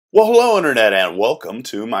Well, hello Internet and welcome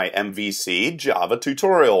to my MVC Java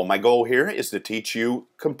tutorial. My goal here is to teach you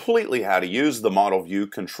completely how to use the model view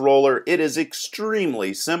controller. It is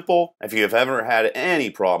extremely simple. If you have ever had any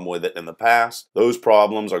problem with it in the past, those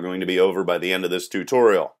problems are going to be over by the end of this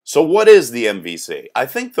tutorial. So what is the MVC? I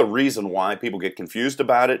think the reason why people get confused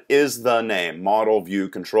about it is the name, model view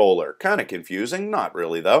controller. Kind of confusing, not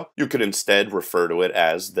really though. You could instead refer to it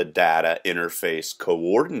as the data interface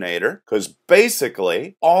coordinator, because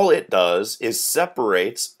basically all it does is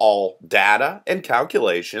separates all data and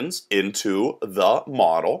calculations into the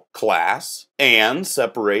model class and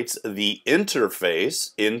separates the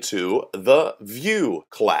interface into the view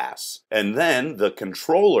class. And then the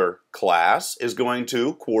controller class is going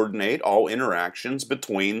to coordinate all interactions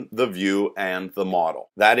between the view and the model.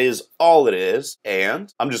 That is all it is,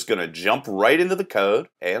 and I'm just going to jump right into the code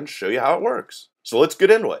and show you how it works. So let's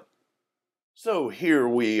get into it. So here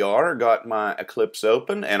we are, got my Eclipse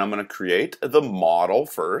open, and I'm going to create the model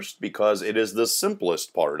first because it is the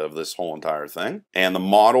simplest part of this whole entire thing. And the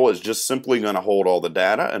model is just simply going to hold all the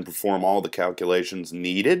data and perform all the calculations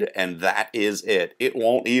needed, and that is it. It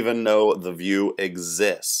won't even know the view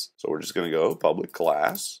exists. So we're just going to go public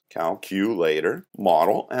class, calculator,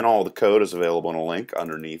 model, and all the code is available in a link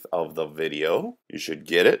underneath of the video. You should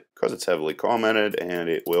get it because it's heavily commented and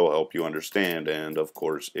it will help you understand, and of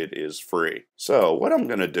course it is free. So what I'm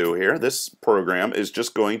going to do here, this program is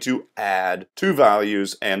just going to add two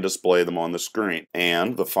values and display them on the screen.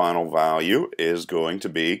 And the final value is going to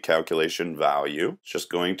be calculation value. It's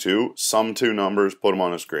just going to sum two numbers, put them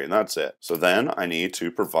on the screen. That's it. So then I need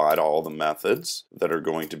to provide all the methods that are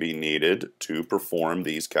going to be needed to perform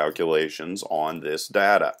these calculations on this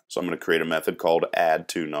data. So I'm going to create a method called add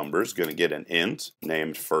two numbers. Going to get an int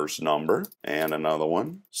named first number and another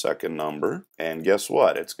one, second number. And guess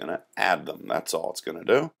what? It's going to add them. That's all it's going to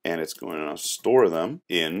do. And it's going to store them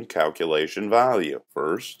in calculation value.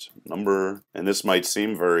 First number. And this might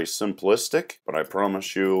seem very simplistic, but I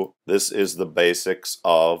promise you this is the basics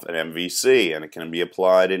of an MVC, and it can be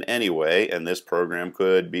applied in any way, and this program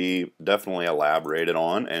could be definitely elaborated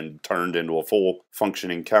on and turned into a full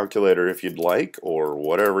functioning calculator if you'd like, or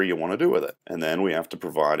whatever you want to do with it. And then we have to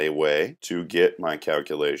provide a way to get my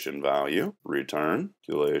calculation value, return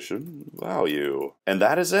calculation value. And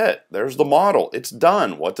that is it. There's the model. It's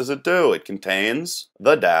done. What does it do? It contains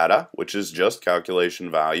the data, which is just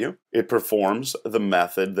calculation value. It performs the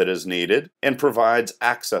method that is needed and provides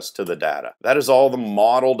access to the data. That is all the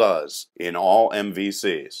model does in all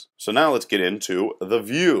MVCs. So now let's get into the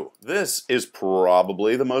view. This is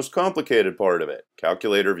probably the most complicated part of it.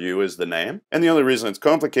 Calculator view is the name, and the only reason it's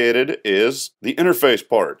complicated is the interface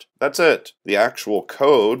part. That's it. The actual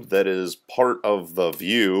code that is part of the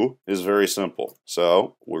view is very simple.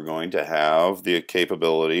 So we're going to have the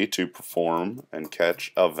capability to perform and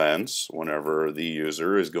catch events whenever the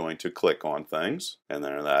user is going to click on things, and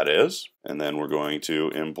there that is. And then we're going to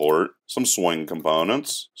import some swing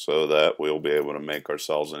components so that we'll be able to make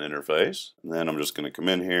ourselves an interface. And then I'm just going to come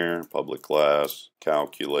in here, public class,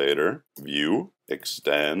 calculator, view,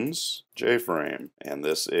 extends, JFrame. And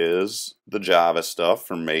this is the Java stuff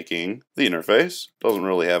for making the interface. Doesn't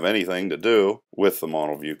really have anything to do with the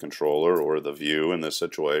model view controller or the view in this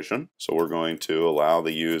situation. So we're going to allow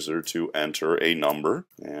the user to enter a number,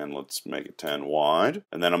 and let's make it 10 wide.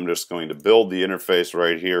 And then I'm just going to build the interface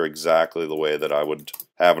right here exactly the way that I would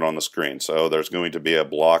have it on the screen. So there's going to be a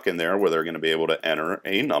block in there where they're going to be able to enter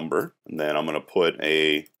a number, and then I'm going to put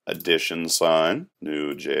a addition sign,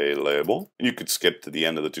 new J label. You could skip to the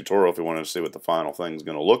end of the tutorial if you wanted to see what the final thing is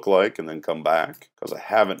going to look like and then come back, because I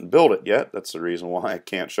haven't built it yet. That's the reason why I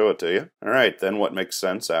can't show it to you. Alright, then what makes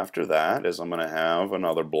sense after that is I'm going to have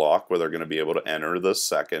another block where they're going to be able to enter the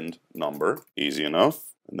second number. Easy enough.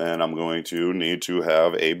 And then I'm going to need to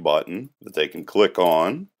have a button that they can click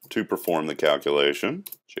on to perform the calculation.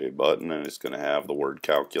 J button, and it's going to have the word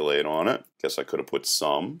calculate on it. Guess I could have put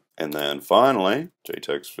sum. And then finally,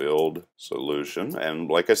 jtextfield solution. And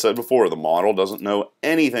like I said before, the model doesn't know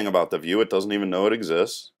anything about the view. It doesn't even know it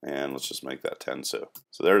exists. And let's just make that 10 so.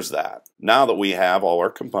 So there's that. Now that we have all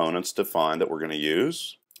our components defined that we're going to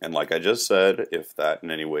use, and like I just said, if that in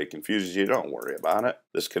any way confuses you, don't worry about it.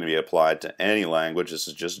 This can be applied to any language. This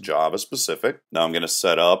is just Java specific. Now I'm going to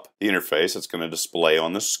set up the interface. It's going to display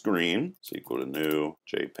on the screen. It's equal to new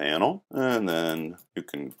JPanel. And then you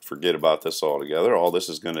can forget about this altogether. All this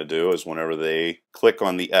is going to do is whenever they click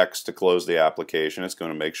on the X to close the application, it's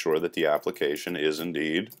going to make sure that the application is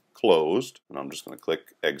indeed closed, and I'm just going to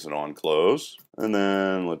click exit on close. And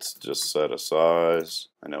then let's just set a size.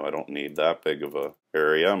 I know I don't need that big of a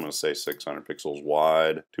area. I'm going to say 600 pixels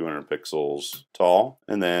wide, 200 pixels tall.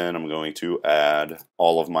 And then I'm going to add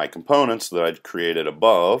all of my components that I'd created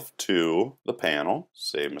above to the panel.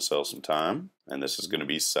 Save myself some time. And this is going to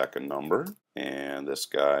be second number. And this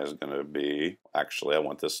guy is going to be, actually I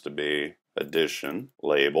want this to be addition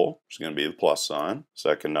label, which is going to be the plus sign.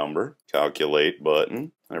 Second number, calculate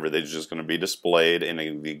button. Everything's just going to be displayed in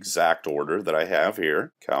the exact order that I have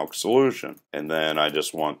here. Calc solution. And then I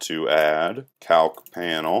just want to add calc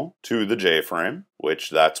panel to the JFrame, which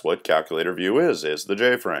that's what calculator view is the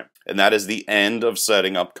JFrame. And that is the end of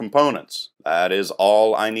setting up components. That is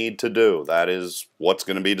all I need to do. That is what's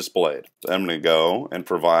going to be displayed. So I'm going to go and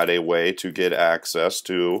provide a way to get access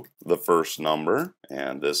to the first number.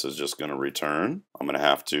 And this is just going to return. I'm going to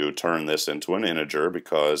have to turn this into an integer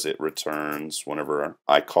because it returns whenever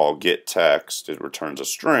I call get text, it returns a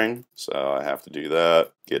string. So I have to do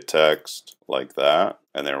that. Get text like that.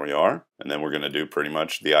 And there we are. And then we're going to do pretty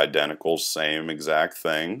much the identical same exact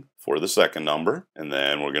thing for the second number. And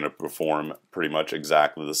then we're going to perform pretty much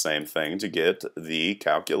exactly the same thing to get the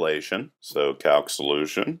calculation. So calc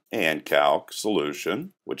solution and calc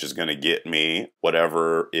solution, which is going to get me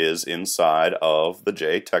whatever is inside of the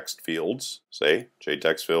jtextfields. Say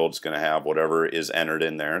jtextfield is going to have whatever is entered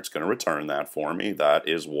in there. It's going to return that for me. That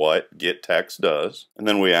is what getText does. And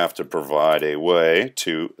then we have to provide a way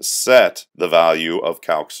to set the value of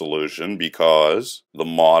calc solution because the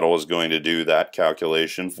model is going to do that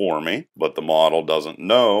calculation for me, but the model doesn't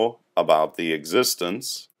know about the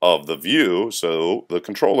existence of the view, so the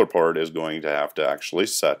controller part is going to have to actually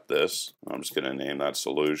set this. I'm just going to name that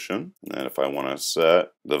solution. And then if I want to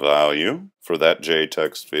set the value for that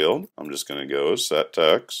jtext field, I'm just going to go set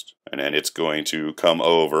text, and then it's going to come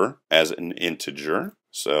over as an integer.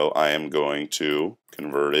 So I am going to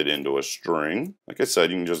convert it into a string. Like I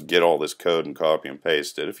said, you can just get all this code and copy and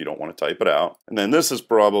paste it if you don't want to type it out. And then this is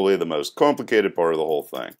probably the most complicated part of the whole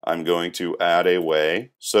thing. I'm going to add a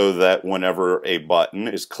way so that whenever a button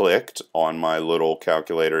is clicked on my little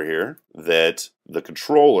calculator here, that the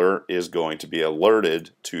controller is going to be alerted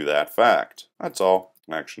to that fact. That's all.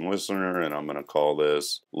 Action listener, and I'm going to call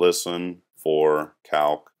this listen for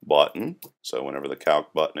calc button. So whenever the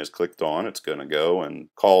calc button is clicked on, it's going to go and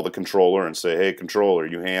call the controller and say, hey controller,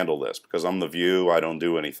 you handle this. Because I'm the view, I don't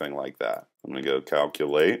do anything like that. I'm going to go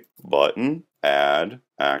calculate button, add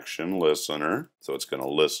action listener. So it's going to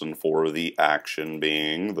listen for the action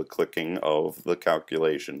being the clicking of the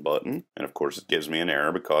calculation button. And of course it gives me an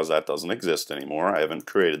error because that doesn't exist anymore. I haven't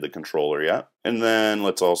created the controller yet. And then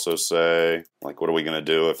let's also say, like, what are we going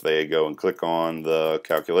to do if they go and click on the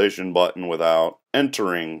calculation button without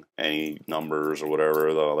entering any numbers or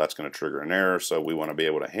whatever, though that's going to trigger an error, so we want to be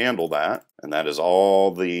able to handle that. And that is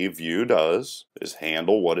all the view does, is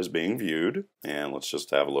handle what is being viewed. And let's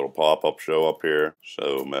just have a little pop-up show up here.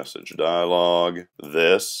 Show message dialog.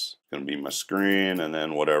 This going to be my screen, and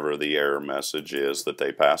then whatever the error message is that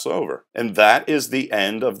they pass over. And that is the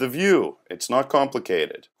end of the view. It's not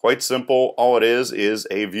complicated. Quite simple. All it is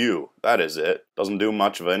a view. That is it. Doesn't do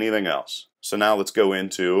much of anything else. So now let's go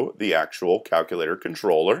into the actual calculator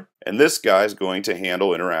controller. And this guy is going to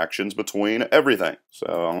handle interactions between everything.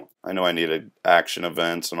 So I know I needed action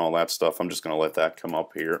events and all that stuff. I'm just going to let that come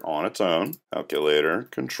up here on its own. Calculator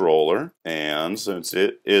controller. And since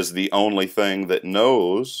it is the only thing that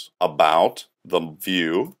knows about the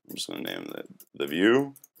view, I'm just going to name it the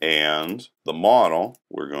view. And the model,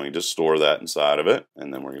 we're going to store that inside of it,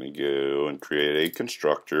 and then we're going to go and create a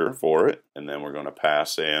constructor for it, and then we're going to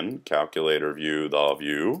pass in calculator view, the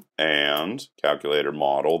view, and calculator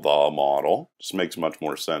model, the model. Just makes much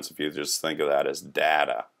more sense if you just think of that as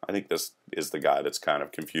data. I think this is the guy that's kind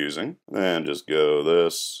of confusing. Then just go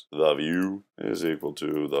this, the view is equal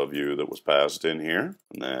to the view that was passed in here,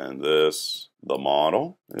 and then this, the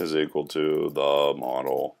model, is equal to the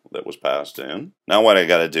model that was passed in. Now what I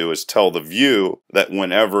got to do is tell the view that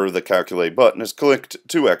whenever the calculate button is clicked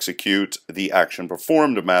to execute the action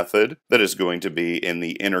performed method that is going to be in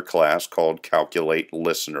the inner class called calculate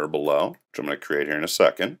listener below, which I'm going to create here in a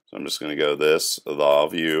second. So I'm just going to go this, the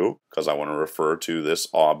view, because I want to refer to this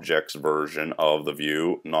object's version of the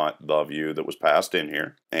view, not the view that was passed in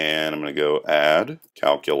here. And I'm going to go add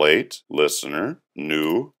calculate listener,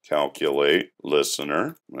 new calculate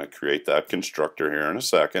listener. I'm going to create that constructor here in a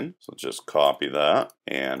second. So just copy that,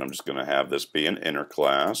 and I'm just going to have this be an inner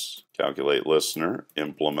class. Calculate listener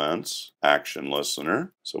implements action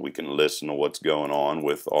listener, so we can listen to what's going on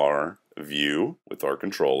with our view with our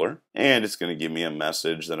controller, and it's going to give me a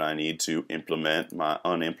message that I need to implement my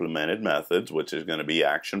unimplemented methods, which is going to be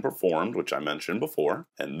action performed, which I mentioned before.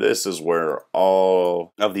 And this is where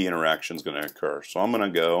all of the interaction is going to occur. So I'm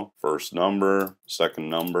going to go first number, second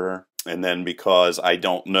number, and then because I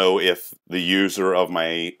don't know if the user of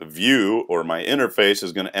my view or my interface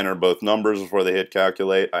is going to enter both numbers before they hit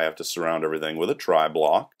calculate, I have to surround everything with a try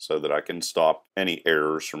block so that I can stop any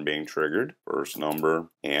errors from being triggered. First number,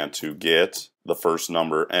 and to get the first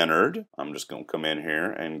number entered, I'm just going to come in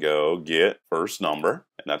here and go get first number,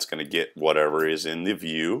 and that's going to get whatever is in the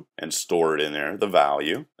view and store it in there, the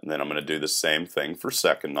value. And then I'm going to do the same thing for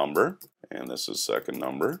second number, and this is second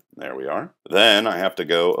number. There we are. Then I have to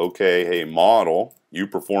go, okay, hey model, you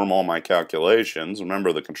perform all my calculations.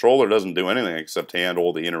 Remember, the controller doesn't do anything except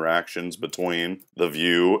handle the interactions between the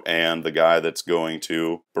view and the guy that's going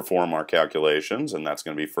to perform our calculations, and that's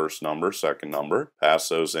going to be first number, second number. Pass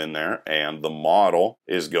those in there, and the model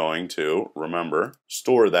is going to, remember,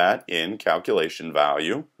 store that in calculation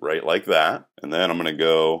value, right like that. And then I'm going to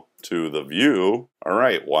go to the view. All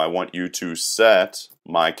right, well, I want you to set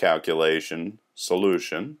my calculation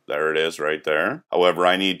solution. There it is right there. However,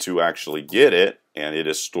 I need to actually get it, and it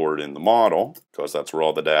is stored in the model because that's where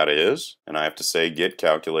all the data is. And I have to say get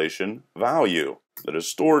calculation value that is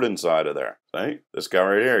stored inside of there. See? This guy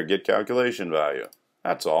right here, get calculation value.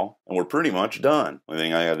 That's all. And we're pretty much done. The only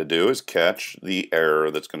thing I got to do is catch the error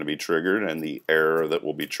that's going to be triggered and the error that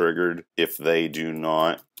will be triggered if they do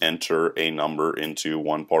not enter a number into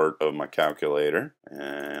one part of my calculator.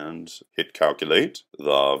 And hit calculate,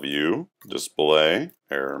 the view, display,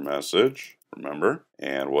 error message, remember.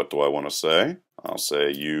 And what do I want to say? I'll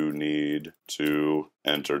say you need to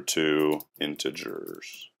enter 2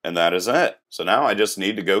 integers. And that is it. So now I just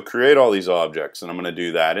need to go create all these objects, and I'm going to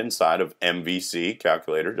do that inside of MVC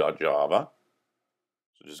calculator.java.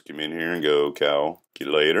 So just come in here and go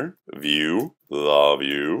calculator view. The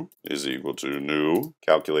view is equal to new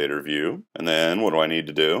calculator view. And then what do I need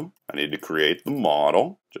to do? I need to create the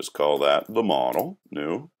model. Just call that the model,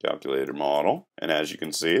 new calculator model. And as you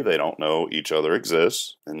can see, they don't know each other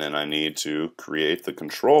exists. And then I need to create the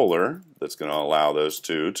controller that's going to allow those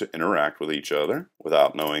two to interact with each other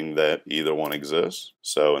without knowing that either one exists.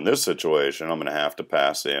 So in this situation, I'm going to have to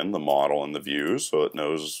pass in the model and the view so it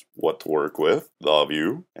knows what to work with, the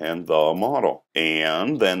view and the model.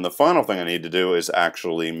 And then the final thing I need to do is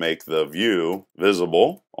actually make the view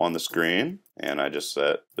visible on the screen. And I just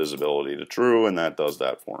set visibility to true, and that does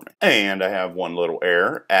that for me. And I have one little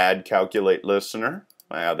error, add calculate listener.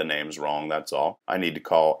 I have the names wrong, that's all. I need to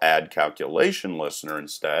call add calculation listener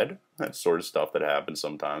instead. That's sort of stuff that happens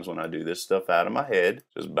sometimes when I do this stuff out of my head.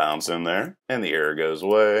 Just bounce in there, and the error goes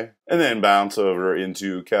away. And then bounce over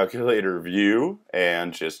into calculator view,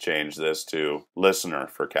 and just change this to listener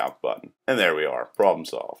for calc button. And there we are, problem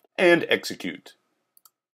solved. And execute.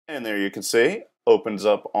 And there you can see, opens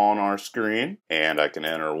up on our screen, and I can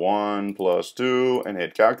enter 1 plus 2 and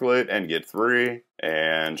hit calculate and get 3,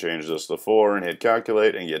 and change this to 4 and hit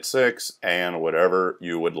calculate and get 6, and whatever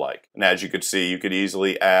you would like. And as you could see, you could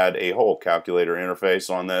easily add a whole calculator interface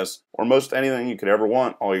on this, or most anything you could ever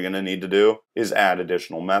want. All you're going to need to do is add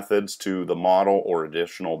additional methods to the model or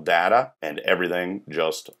additional data, and everything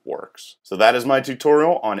just works. So that is my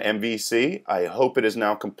tutorial on MVC. I hope it is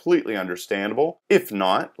now completely understandable. If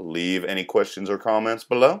not, leave any questions or comments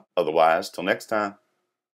below. Otherwise, till next time.